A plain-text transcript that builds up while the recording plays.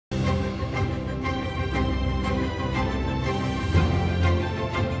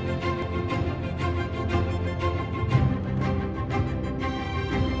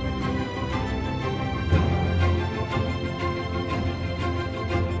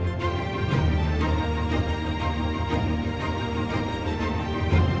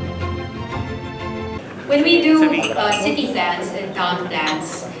When we do city plans and town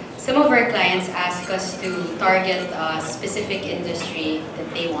plans, some of our clients ask us to target a specific industry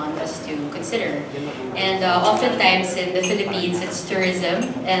that they want us to consider. And oftentimes in the Philippines, it's tourism.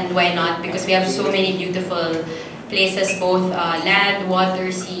 And why not? Because we have so many beautiful places, both land, water,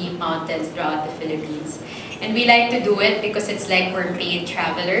 sea, mountains throughout the Philippines. And we like to do it because it's like we're paid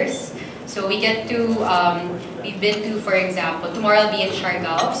travelers. So we get to, we've been to, for example, tomorrow I'll be in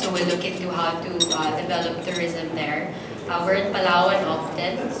Siargao, so we'll look into how to develop tourism there. We're in Palawan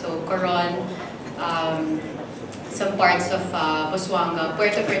often, so Coron, some parts of Busuanga,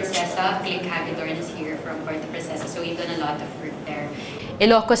 Puerto Princesa. Click Hagedorn is here from Puerto Princesa, so we've done a lot of work there.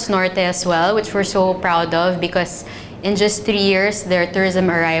 Ilocos Norte as well, which we're so proud of because in just 3 years, their tourism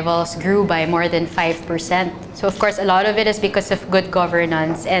arrivals grew by more than 5%. So of course, a lot of it is because of good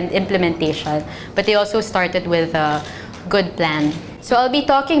governance and implementation, but they also started with a good plan. So I'll be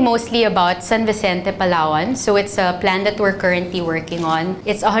talking mostly about San Vicente, Palawan. So it's a plan that we're currently working on.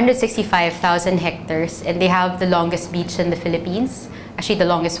 It's 165,000 hectares and they have the longest beach in the Philippines. Actually, the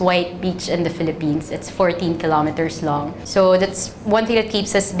longest white beach in the Philippines. It's 14 kilometers long. So that's one thing that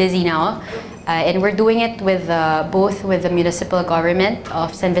keeps us busy now. And we're doing it with both with the municipal government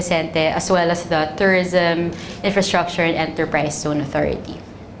of San Vicente as well as the Tourism, Infrastructure and Enterprise Zone Authority.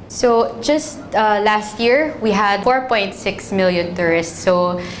 So just last year, we had 4.6 million tourists,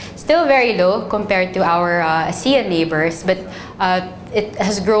 so still very low compared to our ASEAN neighbors, but it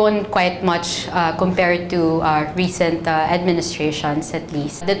has grown quite much compared to recent administrations at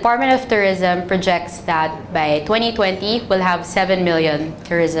least. The Department of Tourism projects that by 2020, we'll have 7 million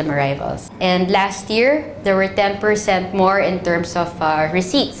tourism arrivals. And last year, there were 10% more in terms of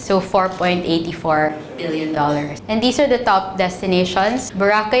receipts, so $4.84 billion. And these are the top destinations.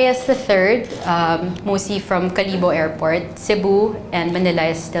 Boracay is the third, mostly from Calibo Airport. Cebu and Manila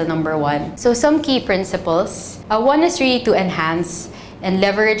is still #1. So some key principles. One is really to enhance and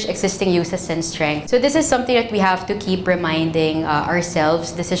leverage existing uses and strengths. So this is something that we have to keep reminding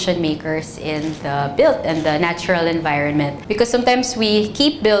ourselves, decision makers in the built and the natural environment. Because sometimes we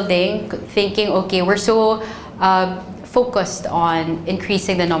keep building, thinking, okay, we're so focused on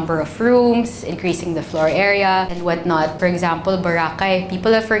increasing the number of rooms, increasing the floor area, and whatnot. For example, Boracay,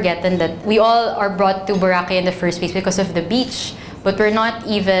 people have forgotten that we all are brought to Boracay in the first place because of the beach. But we're not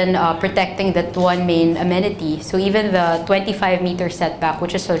even protecting that one main amenity. So even the 25-meter setback,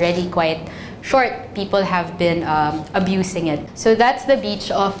 which is already quite short, people have been abusing it. So that's the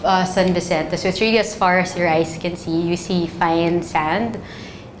beach of San Vicente. So it's really as far as your eyes can see. You see fine sand.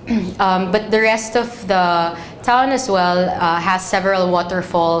 But the rest of the town as well has several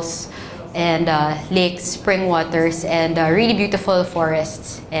waterfalls and lakes, spring waters, and really beautiful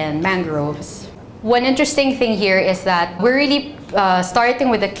forests and mangroves. One interesting thing here is that we're really starting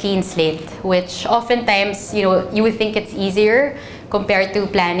with a clean slate, which oftentimes, you would think it's easier compared to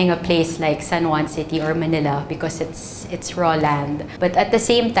planning a place like San Juan City or Manila because it's raw land. But at the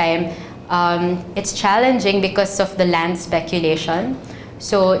same time, it's challenging because of the land speculation.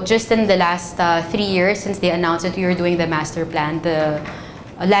 So just in the last 3 years since they announced that we were doing the master plan, the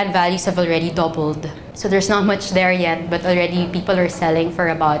land values have already doubled. So there's not much there yet, but already people are selling for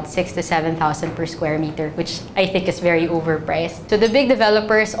about 6,000 to 7,000 per square meter, which I think is very overpriced. So the big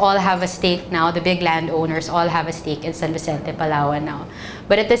developers all have a stake now, the big landowners all have a stake in San Vicente, Palawan now.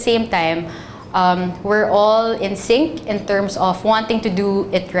 But at the same time, we're all in sync in terms of wanting to do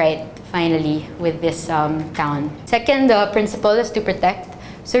it right, finally, with this town. Second principle is to protect.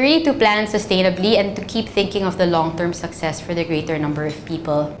 So really to plan sustainably and to keep thinking of the long-term success for the greater number of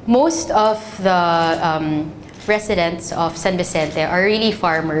people. Most of the residents of San Vicente are really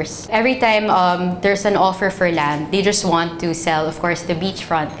farmers. Every time there's an offer for land, they just want to sell, of course, the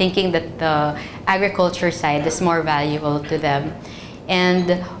beachfront, thinking that the agriculture side is more valuable to them.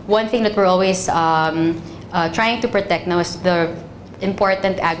 And one thing that we're always trying to protect now is the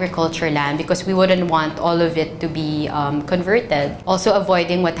important agriculture land because we wouldn't want all of it to be converted. Also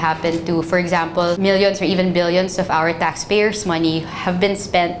avoiding what happened to, for example, millions or even billions of our taxpayers' money have been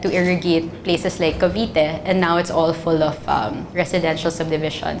spent to irrigate places like Cavite, and now it's all full of residential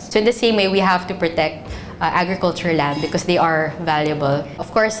subdivisions. So in the same way, we have to protect agriculture land because they are valuable.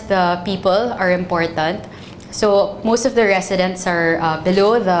 Of course, the people are important. So most of the residents are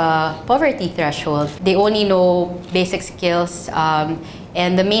below the poverty threshold. They only know basic skills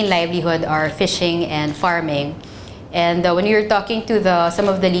and the main livelihood are fishing and farming. And when we were talking to some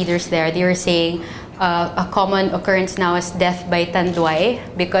of the leaders there, they were saying a common occurrence now is death by tanduay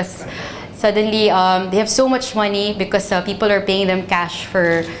because suddenly they have so much money because people are paying them cash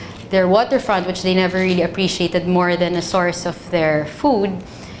for their waterfront, which they never really appreciated more than a source of their food.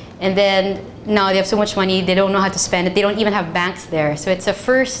 And then now they have so much money, they don't know how to spend it. They don't even have banks there. So it's a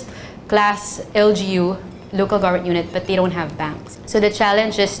first-class LGU, local government unit, but they don't have banks. So the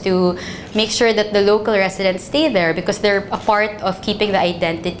challenge is to make sure that the local residents stay there because they're a part of keeping the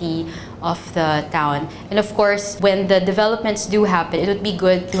identity of the town. And of course, when the developments do happen, it would be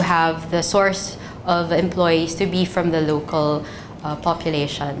good to have the source of employees to be from the local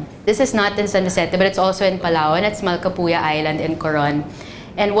population. This is not in San Vicente, but it's also in Palawan. It's Malcapuya Island in Coron.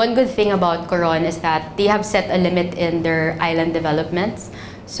 And one good thing about Coron is that they have set a limit in their island developments.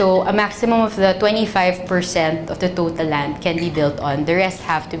 So a maximum of the 25% of the total land can be built on. The rest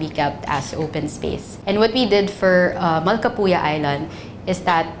have to be kept as open space. And what we did for Malcapuya Island is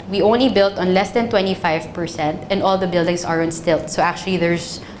that we only built on less than 25% and all the buildings are on stilts. So actually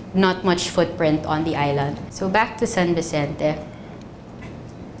there's not much footprint on the island. So back to San Vicente.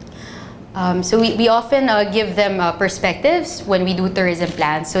 So we often give them perspectives when we do tourism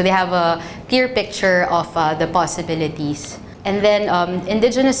plans. So they have a clear picture of the possibilities. And then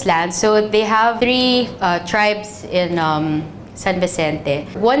indigenous lands. So they have 3 tribes in San Vicente.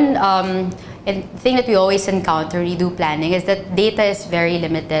 One thing that we always encounter when we do planning is that data is very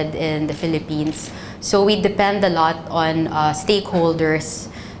limited in the Philippines. So we depend a lot on stakeholders.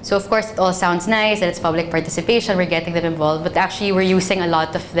 So of course, it all sounds nice and it's public participation, we're getting them involved, but actually we're using a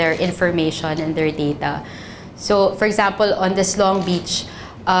lot of their information and their data. So for example, on this Long Beach,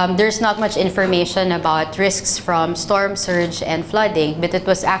 there's not much information about risks from storm surge and flooding, but it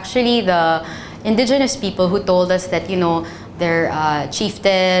was actually the indigenous people who told us that, you know, their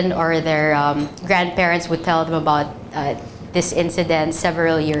chieftain or their grandparents would tell them about this incident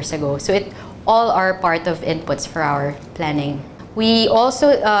several years ago. So it all are part of inputs for our planning. We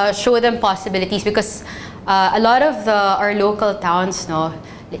also show them possibilities because a lot of our local towns, no,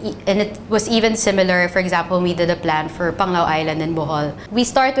 and it was even similar, for example, when we did a plan for Panglao Island in Bohol. We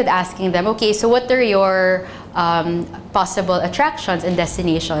start with asking them, okay, so what are your possible attractions and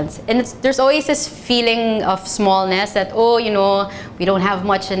destinations? And there's always this feeling of smallness that, oh, you know, we don't have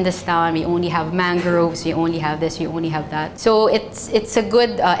much in this town, we only have mangroves, we only have this, we only have that. So it's a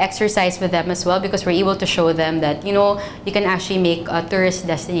good exercise with them as well because we're able to show them that, you know, you can actually make a tourist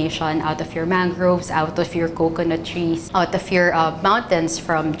destination out of your mangroves, out of your coconut trees, out of your mountains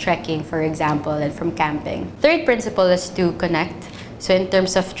from trekking, for example, and from camping. Third principle is to connect. So in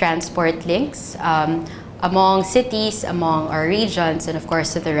terms of transport links, among cities, among our regions, and of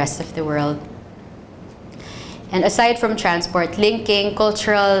course to the rest of the world. And aside from transport, linking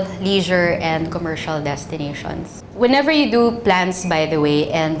cultural, leisure, and commercial destinations. Whenever you do plans, by the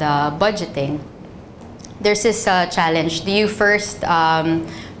way, and budgeting, there's this challenge. Do you first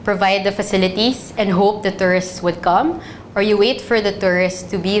provide the facilities and hope the tourists would come? Or you wait for the tourists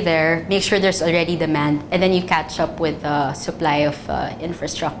to be there, make sure there's already demand, and then you catch up with the supply of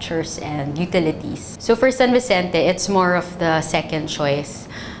infrastructures and utilities. So for San Vicente, it's more of the second choice.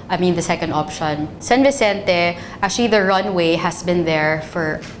 I mean, the second option. San Vicente, actually the runway has been there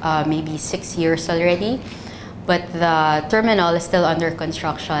for maybe 6 years already, but the terminal is still under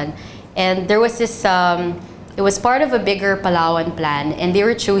construction. And there was this, it was part of a bigger Palawan plan, and they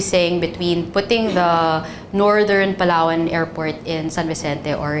were choosing between putting the northern Palawan airport in San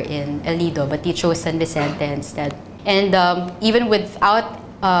Vicente or in El Nido, but they chose San Vicente instead. And even without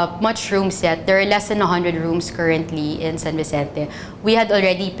much rooms yet, there are less than 100 rooms currently in San Vicente. We had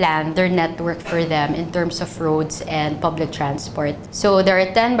already planned their network for them in terms of roads and public transport. So there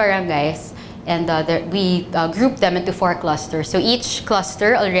are 10 barangays, and we group them into 4 clusters. So each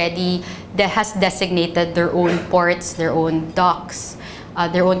cluster already has designated their own ports, their own docks,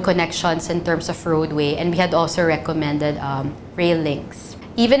 their own connections in terms of roadway, and we had also recommended rail links.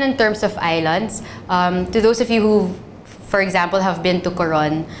 Even in terms of islands, to those of you who, for example, have been to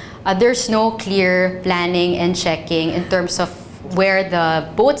Coron, there's no clear planning and checking in terms of where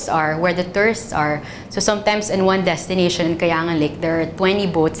the boats are, where the tourists are. So sometimes in one destination in Kayangan Lake, there are 20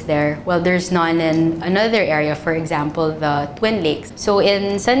 boats there, while there's none in another area, for example, the Twin Lakes. So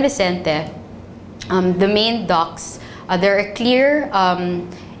in San Vicente, the main docks, there are clear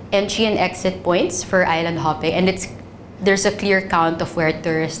entry and exit points for island hopping, and there's a clear count of where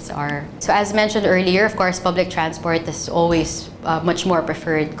tourists are. So as mentioned earlier, of course, public transport is always much more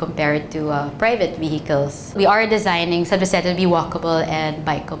preferred compared to private vehicles. We are designing San Vicente to be walkable and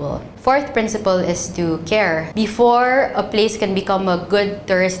bikeable. Fourth principle is to care. Before a place can become a good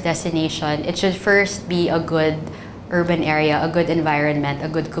tourist destination, it should first be a good urban area, a good environment, a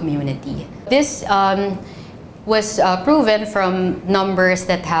good community. This was proven from numbers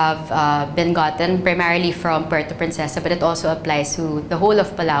that have been gotten primarily from Puerto Princesa, but it also applies to the whole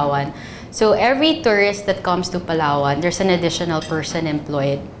of Palawan. So every tourist that comes to Palawan, there's an additional person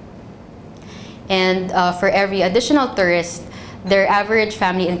employed. And for every additional tourist, their average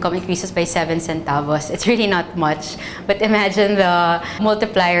family income increases by 7 centavos. It's really not much, but imagine the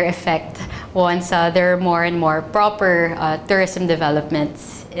multiplier effect once there are more and more proper tourism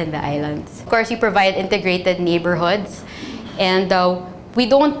developments in the islands. Of course, we provide integrated neighborhoods, and we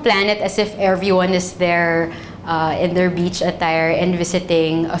don't plan it as if everyone is there in their beach attire and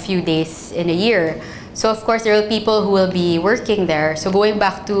visiting a few days in a year. So of course, there are people who will be working there. So going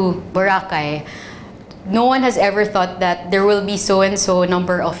back to Boracay, no one has ever thought that there will be so-and-so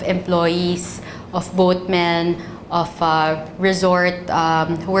number of employees, of boatmen, of resort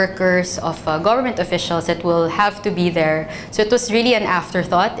workers, of government officials that will have to be there. So it was really an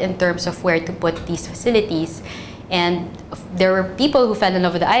afterthought in terms of where to put these facilities. And there were people who fell in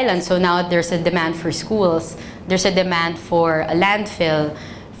love with the island, so now there's a demand for schools, there's a demand for a landfill,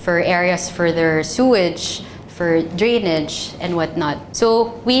 for areas for their sewage, for drainage and whatnot.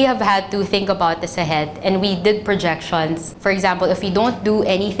 So we have had to think about this ahead, and we did projections. For example, if we don't do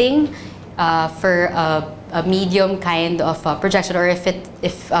anything for a medium kind of projection, or if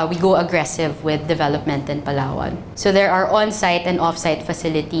we go aggressive with development in Palawan. So there are on-site and off-site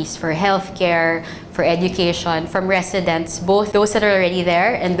facilities for healthcare, for education, from residents, both those that are already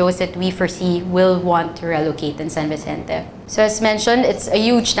there and those that we foresee will want to relocate in San Vicente. So as mentioned, it's a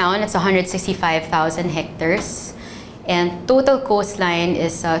huge town. It's 165,000 hectares, and total coastline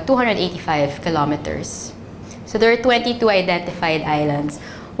is 285 kilometers. So there are 22 identified islands.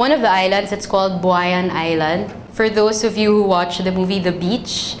 One of the islands, it's called Buayan Island. For those of you who watched the movie The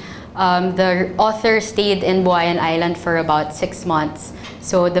Beach, the author stayed in Buayan Island for about 6 months.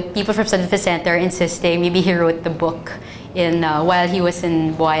 So the people from San Vicente are insisting maybe he wrote the book while he was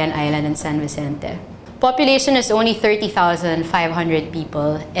in Buayan Island in San Vicente. Population is only 30,500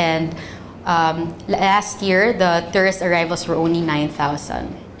 people, and last year the tourist arrivals were only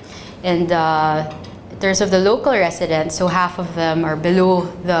 9,000. And in terms of the local residents, so half of them are below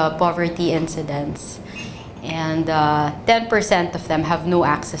the poverty incidence, and 10% of them have no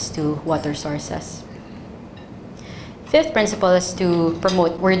access to water sources. Fifth principle is to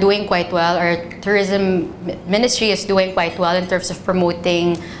promote. We're doing quite well. Our tourism ministry is doing quite well in terms of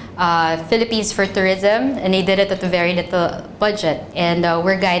promoting Philippines for tourism, and they did it at a very little budget, and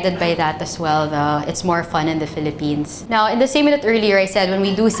we're guided by that as well. It's more fun in the Philippines. Now, in the same minute earlier, I said when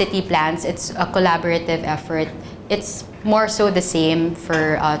we do city plans, it's a collaborative effort. It's more so the same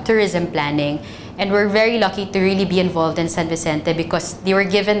for tourism planning, and we're very lucky to really be involved in San Vicente because they were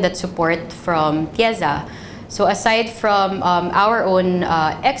given that support from TIEZA. So aside from our own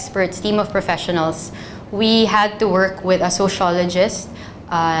experts, team of professionals, we had to work with a sociologist,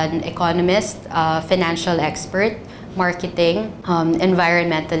 an economist, financial expert, marketing,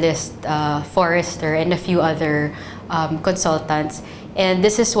 environmentalist, forester, and a few other consultants. And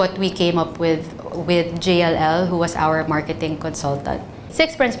this is what we came up with JLL, who was our marketing consultant.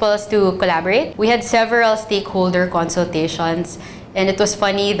 Sixth principle is to collaborate. We had several stakeholder consultations, and it was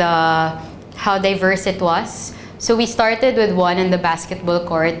funny how diverse it was. So we started with one in the basketball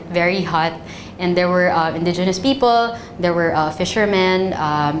court, very hot, and there were indigenous people, there were fishermen,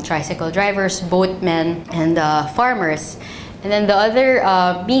 tricycle drivers, boatmen, and farmers. And then the other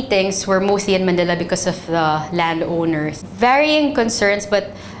meetings were mostly in Manila because of the landowners. Varying concerns,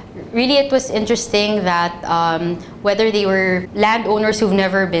 but really it was interesting that whether they were landowners who've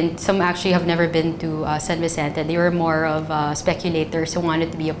never been, some actually have never been to San Vicente, they were more of speculators who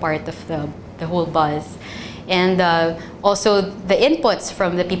wanted to be a part of the whole buzz. And also the inputs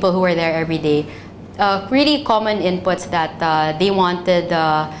from the people who were there every day, really common inputs that they wanted.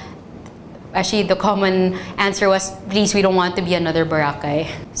 Actually, the common answer was, please, we don't want to be another Boracay.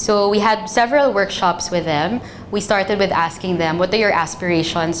 So we had several workshops with them. We started with asking them, what are your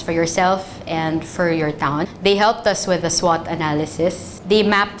aspirations for yourself and for your town? They helped us with a SWOT analysis. They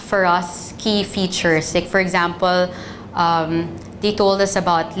mapped for us key features. Like, for example, they told us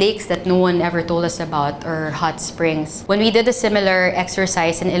about lakes that no one ever told us about, or hot springs. When we did a similar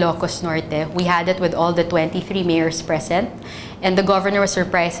exercise in Ilocos Norte, we had it with all the 23 mayors present, and the governor was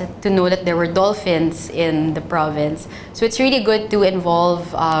surprised to know that there were dolphins in the province. So it's really good to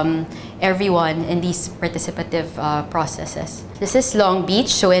involve everyone in these participative processes. This is Long Beach,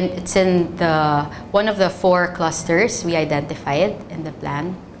 so it's in one of the 4 clusters we identified in the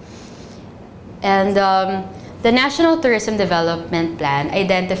plan. And the National Tourism Development Plan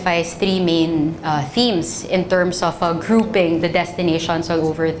identifies 3 main themes in terms of grouping the destinations all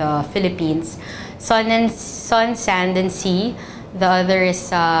over the Philippines. Sun, sand, and sea. The other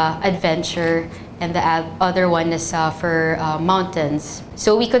is adventure, and the other one is for mountains.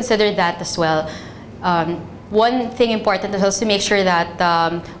 So we consider that as well. one thing important is also to make sure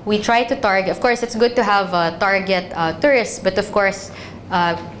that we try to target, of course, it's good to have target tourists, but of course,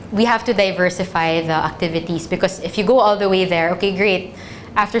 we have to diversify the activities, because if you go all the way there, okay, great.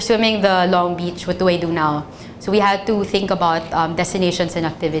 After swimming the Long Beach, what do I do now? So we had to think about destinations and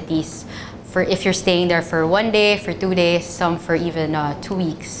activities for if you're staying there for 1 day, for 2 days, some for even 2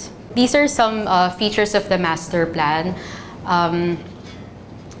 weeks. These are some features of the master plan.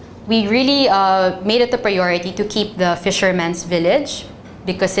 We really made it a priority to keep the fisherman's village,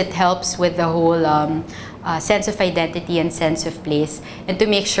 because it helps with the whole sense of identity and sense of place, and to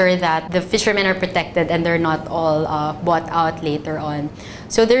make sure that the fishermen are protected and they're not all bought out later on.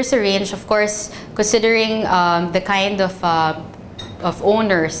 So there's a range, of course, considering the kind of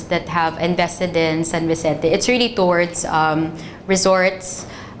owners that have invested in San Vicente. It's really towards resorts,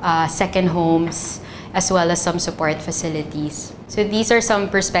 second homes, as well as some support facilities. So these are some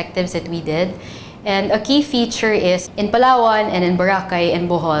perspectives that we did. And a key feature is in Palawan and in Boracay and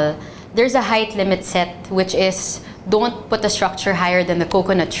Bohol, there's a height limit set, which is don't put a structure higher than the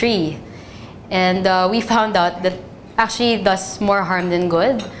coconut tree. And we found out that actually does more harm than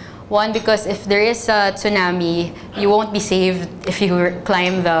good. One, because if there is a tsunami, you won't be saved if you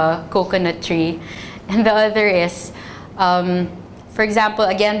climb the coconut tree. And the other is, for example,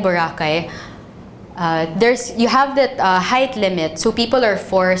 again, Boracay, you have that height limit, so people are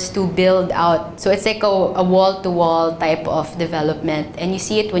forced to build out. So it's like a wall-to-wall type of development, and you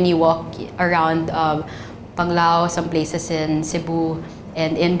see it when you walk around Panglao, some places in Cebu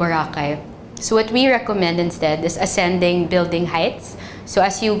and in Boracay. So what we recommend instead is ascending building heights. So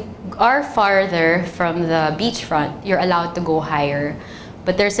as you are farther from the beachfront, you're allowed to go higher,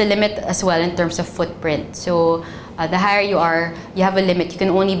 but there's a limit as well in terms of footprint. So the higher you are, you have a limit. You can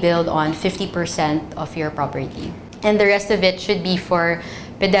only build on 50% of your property. And the rest of it should be for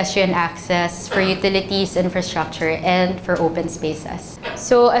pedestrian access, for utilities, infrastructure, and for open spaces.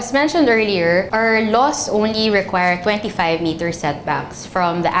 So as mentioned earlier, our laws only require 25-meter setbacks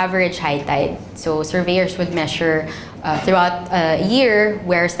from the average high tide. So surveyors would measure throughout a year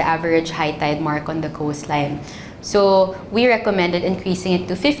where's the average high tide mark on the coastline. So we recommended increasing it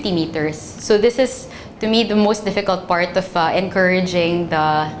to 50 meters. So this is, to me, the most difficult part of encouraging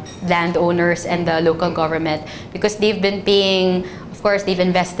the landowners and the local government, because they've been paying, of course, they've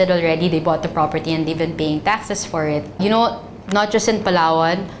invested already, they bought the property and they've been paying taxes for it. You know, not just in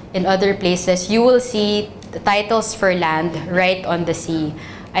Palawan, in other places, you will see the titles for land right on the sea.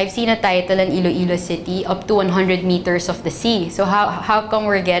 I've seen a title in Iloilo City up to 100 meters of the sea. So how come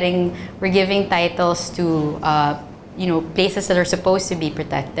we're giving titles to you know, places that are supposed to be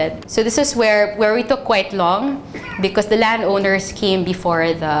protected? So this is where we took quite long, because the landowners came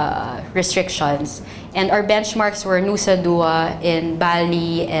before the restrictions, and our benchmarks were Nusa Dua in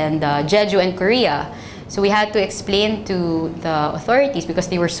Bali and Jeju and Korea. So we had to explain to the authorities, because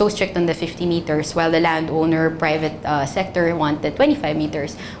they were so strict on the 50 meters, while the landowner, private sector wanted 25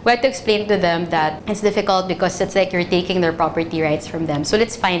 meters. We had to explain to them that it's difficult because it's like you're taking their property rights from them. So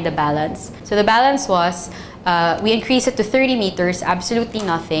let's find the balance. So the balance was, we increased it to 30 meters, absolutely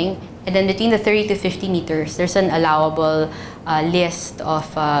nothing. And then between the 30 to 50 meters, there's an allowable list of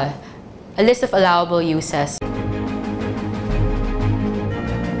allowable uses.